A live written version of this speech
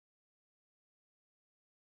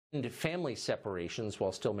family separations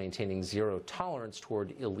while still maintaining zero tolerance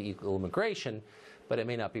toward illegal immigration, but it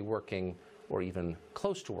may not be working or even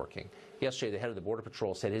close to working. Yesterday, the head of the Border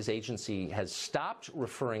Patrol said his agency has stopped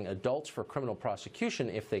referring adults for criminal prosecution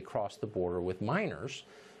if they cross the border with minors.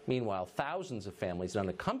 Meanwhile, thousands of families and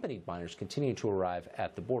unaccompanied minors continue to arrive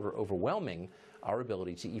at the border, overwhelming our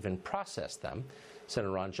ability to even process them.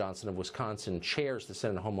 Senator Ron Johnson of Wisconsin chairs the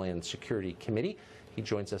Senate Homeland Security Committee. He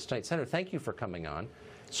joins us tonight. Senator, thank you for coming on.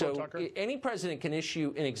 So any president can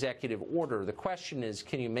issue an executive order. The question is,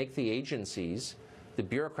 can you make the agencies, the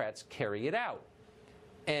bureaucrats, carry it out?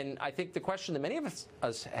 And I think the question that many of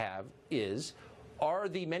us have is, are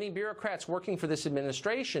the many bureaucrats working for this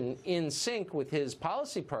administration in sync with his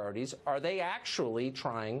policy priorities? Are they actually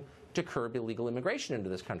trying to curb illegal immigration into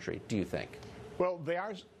this country, do you think? Well,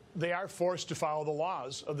 they are forced to follow the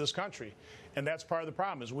laws of this country. And that's part of the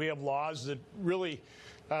problem, is we have laws that really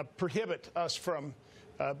prohibit us from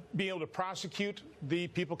being able to prosecute the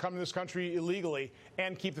people coming to this country illegally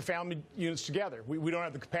and keep the family units together. We don't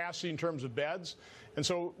have the capacity in terms of beds. And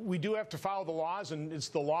so we do have to follow the laws, and it's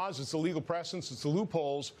the laws, it's the legal precedents, it's the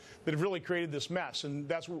loopholes that have really created this mess. And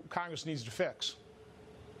that's what Congress needs to fix.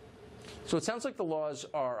 So it sounds like the laws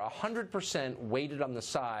are 100% weighted on the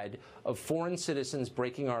side of foreign citizens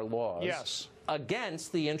breaking our laws. Yes.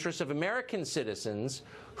 Against the interests of American citizens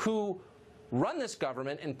who run this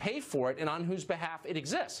government and pay for it and on whose behalf it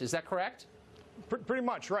exists. Is that correct? Pretty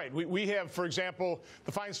much, right. We have, for example,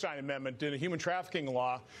 the Feinstein Amendment in a human trafficking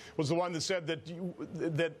law was the one that said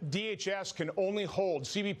that DHS can only hold,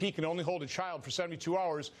 CBP can only hold a child for 72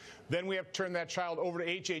 hours. Then we have to turn that child over to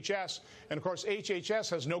HHS. And, of course, HHS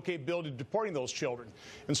has no capability of deporting those children.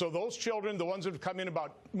 And so those children, the ones that have come in,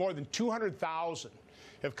 about more than 200,000,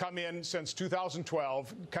 have come in since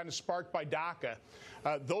 2012, kind of sparked by DACA.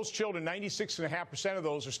 Those children, 96.5% of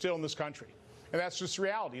those are still in this country. And that's just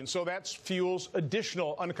reality. And so that fuels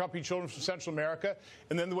additional unaccompanied children from Central America.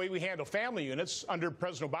 And then the way we handle family units under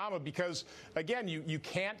President Obama, because, again, you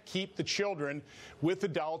can't keep the children with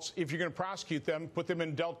adults if you're going to prosecute them, put them in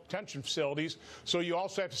adult detention facilities. So you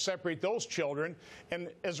also have to separate those children. And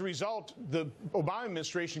as a result, the Obama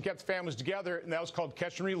administration kept the families together, and that was called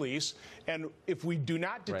catch and release. And if we do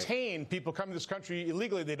not detain people coming to this country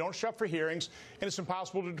illegally, they don't show up for hearings, and it's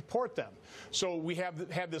impossible to deport them. So we have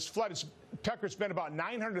had this flood. It's been about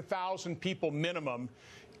 900,000 people minimum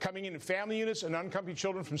coming in family units and unaccompanied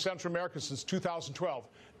children from Central America since 2012.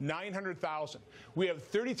 900,000. We have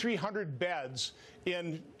 3,300 beds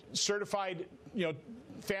in certified,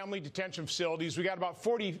 family detention facilities. We got about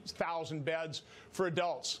 40,000 beds for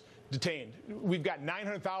adults detained. We've got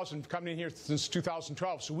 900,000 coming in here since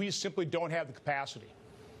 2012. So we simply don't have the capacity.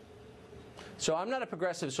 So I'm not a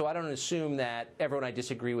progressive, so I don't assume that everyone I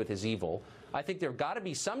disagree with is evil. I think there have got to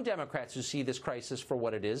be some Democrats who see this crisis for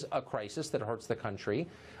what it is, a crisis that hurts the country.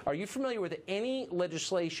 Are you familiar with any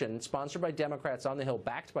legislation sponsored by Democrats on the Hill,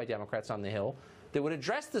 backed by Democrats on the Hill, that would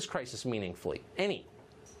address this crisis meaningfully? Any?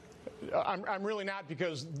 I'm really not,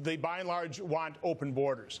 because they, by and large, want open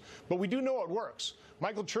borders. But we do know it works.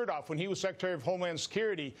 Michael Chertoff, when he was Secretary of Homeland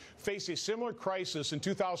Security, faced a similar crisis in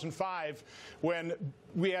 2005 when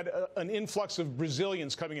we had an influx of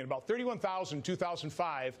Brazilians coming in, about 31,000 in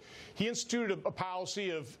 2005. He instituted a policy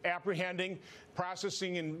of apprehending,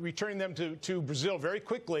 processing, and returning them to Brazil very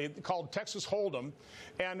quickly, called Texas Hold'em.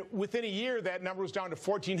 And within a year, that number was down to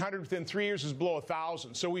 1,400. Within 3 years, it was below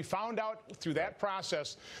 1,000. So we found out through that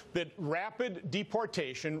process that rapid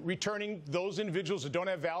deportation, returning those individuals that don't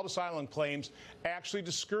have valid asylum claims, actually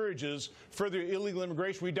discourages further illegal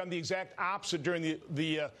immigration. We've done the exact opposite during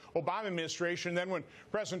the Obama administration. Then when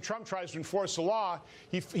President Trump tries to enforce the law,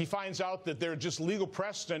 he finds out that there's just legal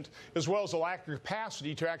precedent as well as a lack of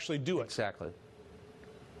capacity to actually do it. Exactly.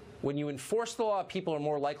 When you enforce the law, people are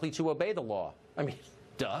more likely to obey the law. I mean,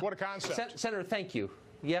 duh. What a concept. Senator, thank you.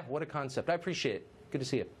 Yeah, what a concept. I appreciate it. Good to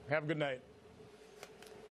see you. Have a good night.